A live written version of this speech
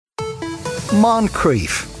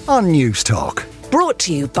Moncrief on News Talk. Brought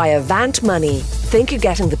to you by Avant Money. Think you're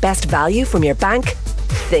getting the best value from your bank?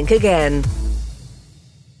 Think again.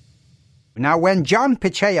 Now, when John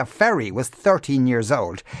Pichea Ferry was 13 years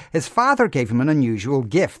old, his father gave him an unusual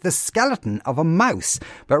gift, the skeleton of a mouse.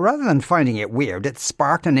 But rather than finding it weird, it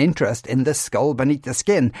sparked an interest in the skull beneath the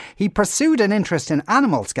skin. He pursued an interest in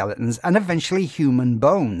animal skeletons and eventually human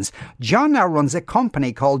bones. John now runs a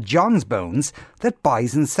company called John's Bones that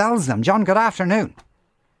buys and sells them. John, good afternoon.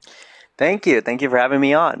 Thank you. Thank you for having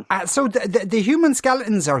me on. So the human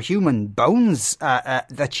skeletons or human bones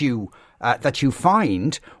that you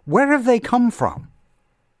find, where have they come from?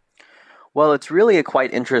 Well, it's really a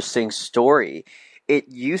quite interesting story. It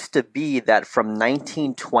used to be that from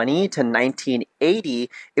 1920 to 1980,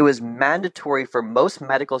 it was mandatory for most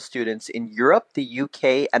medical students in Europe, the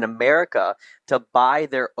UK, and America to buy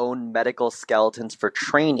their own medical skeletons for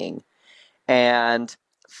training. And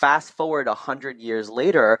fast forward 100 years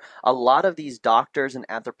later, a lot of these doctors and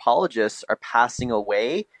anthropologists are passing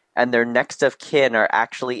away, and their next of kin are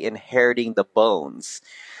actually inheriting the bones.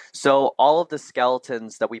 So all of the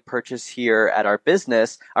skeletons that we purchase here at our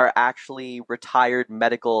business are actually retired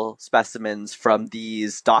medical specimens from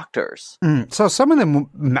these doctors. So some of them,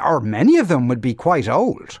 or many of them, would be quite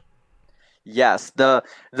old. Yes, the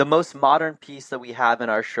most modern piece that we have in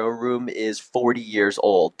our showroom is 40 years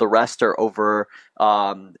old. The rest are over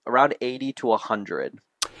around 80 to 100.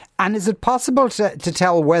 And is it possible to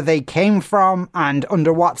tell where they came from and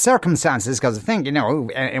under what circumstances? Because I think,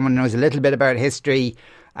 anyone knows a little bit about history.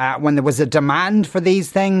 When there was a demand for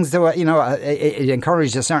these things, there were, it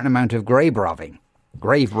encouraged a certain amount of grave robbing,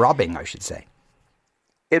 I should say.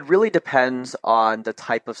 It really depends on the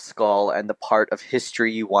type of skull and the part of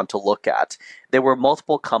history you want to look at. There were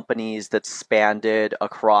multiple companies that spanned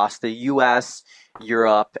across the US,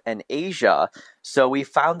 Europe, and Asia. So we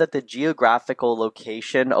found that the geographical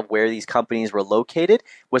location of where these companies were located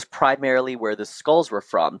was primarily where the skulls were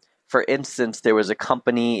from. For instance, there was a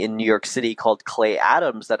company in New York City called Clay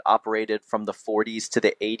Adams that operated from the 40s to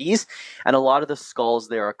the 80s, and a lot of the skulls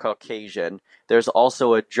there are Caucasian. There's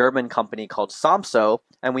also a German company called Samso,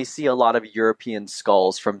 and we see a lot of European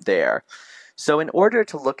skulls from there. So in order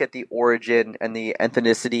to look at the origin and the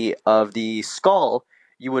ethnicity of the skull,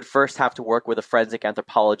 you would first have to work with a forensic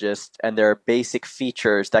anthropologist, and there are basic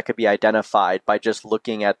features that could be identified by just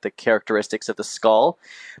looking at the characteristics of the skull.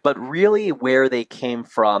 But really where they came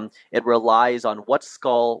from, it relies on what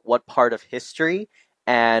skull, what part of history,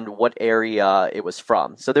 and what area it was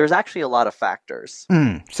from. So there's actually a lot of factors.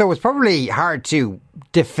 So it's probably hard to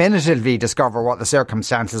definitively discover what the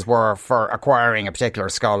circumstances were for acquiring a particular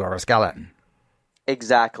skull or a skeleton.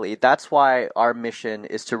 Exactly. That's why our mission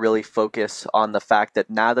is to really focus on the fact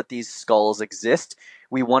that now that these skulls exist,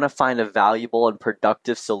 we want to find a valuable and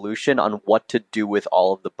productive solution on what to do with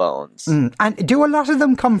all of the bones. And do a lot of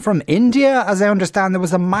them come from India? As I understand, there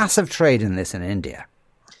was a massive trade in this in India.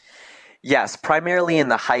 Yes, primarily in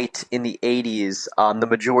the 80s, the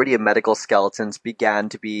majority of medical skeletons began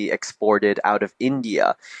to be exported out of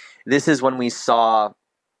India. This is when we saw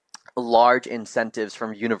large incentives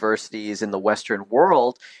from universities in the Western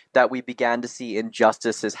world that we began to see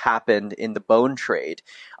injustices happen in the bone trade.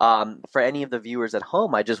 For any of the viewers at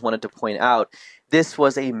home, I just wanted to point out, this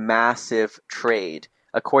was a massive trade.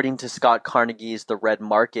 According to Scott Carnegie's The Red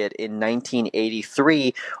Market, in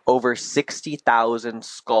 1983, over 60,000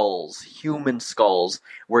 skulls, human skulls,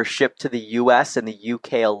 were shipped to the US and the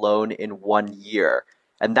UK alone in 1 year.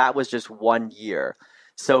 And that was just 1 year.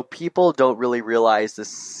 So people don't really realize the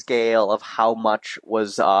scale of how much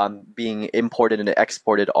was being imported and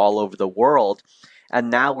exported all over the world.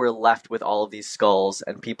 And now we're left with all of these skulls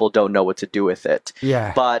and people don't know what to do with it.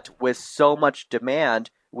 Yeah. But with so much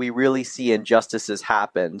demand, we really see injustices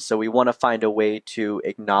happen. So we want to find a way to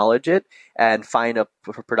acknowledge it and find a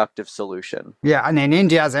productive solution. Yeah, and in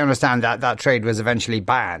India, as I understand, that trade was eventually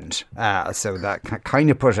banned. So that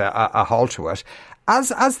kind of put a halt to it.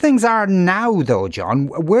 As things are now, though, John,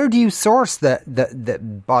 where do you source the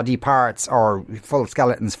body parts or full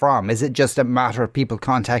skeletons from? Is it just a matter of people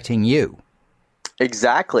contacting you?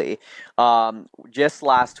 Exactly. Just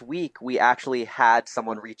last week, we actually had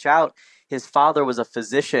someone reach out. His father was a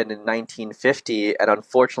physician in 1950 and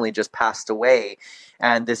unfortunately just passed away.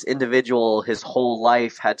 And this individual, his whole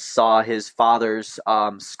life, had saw his father's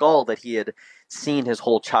skull that he had seen his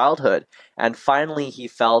whole childhood. And finally, he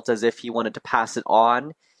felt as if he wanted to pass it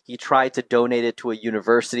on. He tried to donate it to a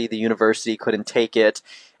university. The university couldn't take it.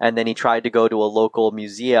 And then he tried to go to a local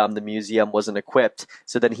museum. The museum wasn't equipped.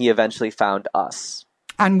 So then he eventually found us.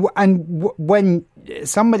 And when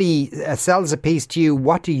somebody sells a piece to you,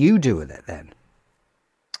 what do you do with it then?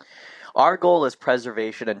 Our goal is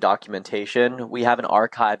preservation and documentation. We have an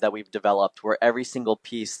archive that we've developed where every single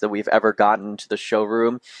piece that we've ever gotten to the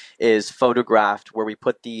showroom is photographed, where we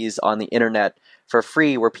put these on the internet for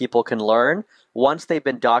free where people can learn. Once they've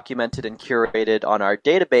been documented and curated on our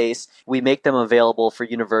database, we make them available for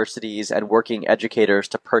universities and working educators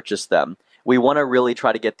to purchase them. We want to really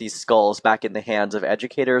try to get these skulls back in the hands of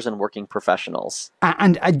educators and working professionals.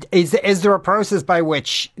 And is there a process by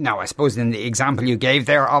which, now I suppose in the example you gave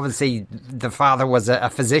there, obviously the father was a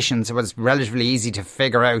physician, so it was relatively easy to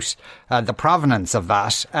figure out the provenance of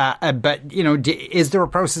that. But, is there a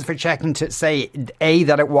process for checking to say, A,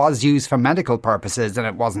 that it was used for medical purposes and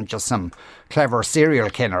it wasn't just some clever serial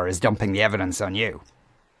killer is dumping the evidence on you?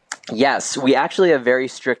 Yes, we actually have very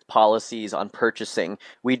strict policies on purchasing.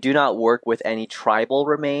 We do not work with any tribal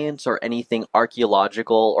remains or anything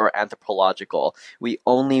archaeological or anthropological. We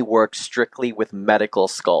only work strictly with medical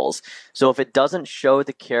skulls. So if it doesn't show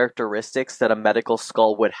the characteristics that a medical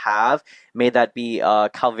skull would have, may that be a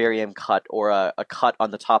calvarium cut or a cut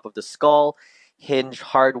on the top of the skull, hinge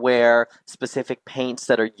hardware, specific paints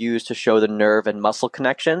that are used to show the nerve and muscle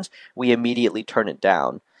connections, we immediately turn it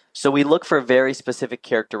down. So we look for very specific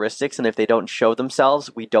characteristics, and if they don't show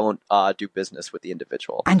themselves, we don't do business with the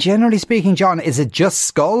individual. And generally speaking, John, is it just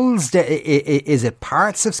skulls? Is it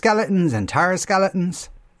parts of skeletons, entire skeletons?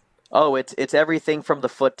 Oh, it's everything from the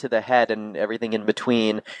foot to the head and everything in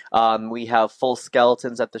between. We have full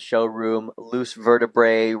skeletons at the showroom, loose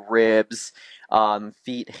vertebrae, ribs,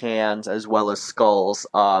 feet, hands, as well as skulls.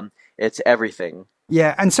 It's everything.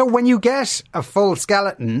 Yeah, and so when you get a full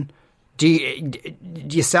skeleton, do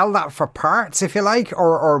you sell that for parts, if you like,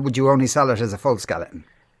 or would you only sell it as a full skeleton?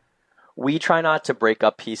 We try not to break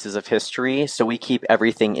up pieces of history, so we keep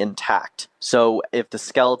everything intact. So if the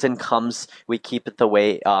skeleton comes, we keep it the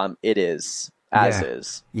way it is, as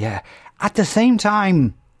is. Yeah. At the same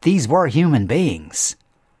time, these were human beings.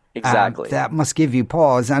 Exactly. That must give you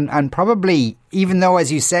pause. And probably, even though,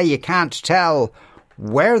 as you say, you can't tell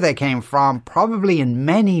where they came from, probably in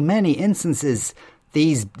many, many instances,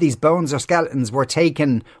 these bones or skeletons were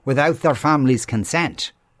taken without their family's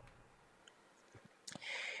consent.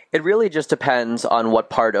 It really just depends on what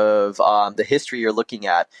part of the history you're looking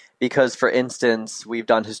at. Because, for instance, we've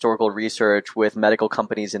done historical research with medical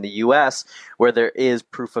companies in the U.S. where there is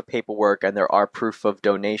proof of paperwork and there are proof of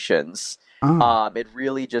donations. It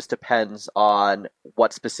really just depends on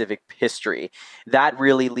what specific history. That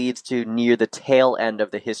really leads to near the tail end of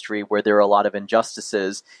the history where there are a lot of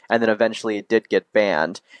injustices, and then eventually it did get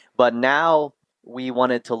banned. But now we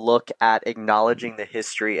wanted to look at acknowledging the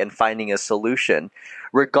history and finding a solution.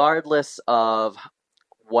 Regardless of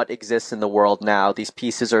what exists in the world now, these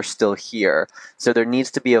pieces are still here. So there needs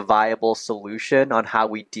to be a viable solution on how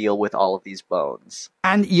we deal with all of these bones.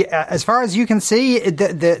 And as far as you can see,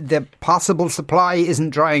 the possible supply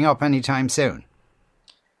isn't drying up anytime soon.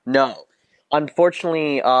 No.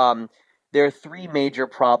 Unfortunately, there are three major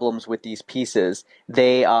problems with these pieces.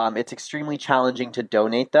 It's extremely challenging to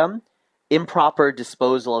donate them. Improper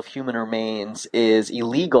disposal of human remains is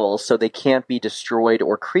illegal, so they can't be destroyed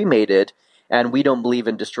or cremated. And we don't believe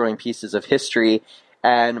in destroying pieces of history.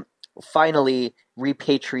 And finally,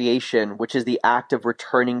 repatriation, which is the act of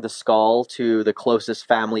returning the skull to the closest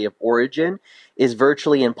family of origin, is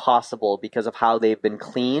virtually impossible because of how they've been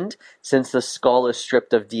cleaned since the skull is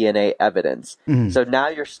stripped of DNA evidence. So now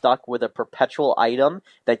you're stuck with a perpetual item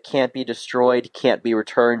that can't be destroyed, can't be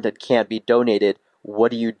returned, and can't be donated.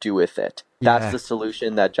 What do you do with it? That's the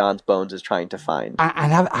solution that John's Bones is trying to find.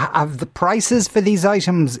 And have the prices for these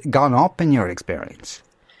items gone up in your experience?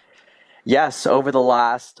 Yes, over the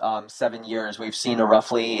last 7 years, we've seen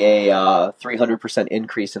roughly a 300%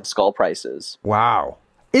 increase in skull prices. Wow.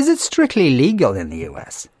 Is it strictly legal in the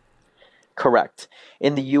US? Correct.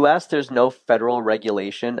 In the US, there's no federal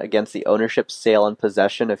regulation against the ownership, sale, and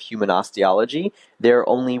possession of human osteology. There are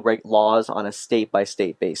only laws on a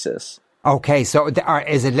state-by-state basis. Okay, so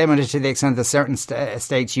is it limited to the extent that certain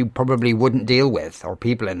states you probably wouldn't deal with, or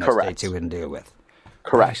people in those states you wouldn't deal with?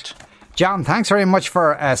 Correct. Right. John, thanks very much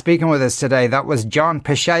for speaking with us today. That was John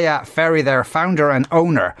Pichaya Ferry there, founder and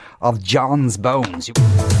owner of John's Bones.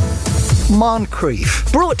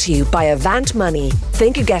 Moncrief. Brought to you by Avant Money.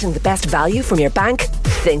 Think you're getting the best value from your bank?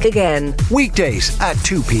 Think again. Weekdays at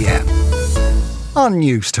 2 p.m. on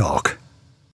News Talk.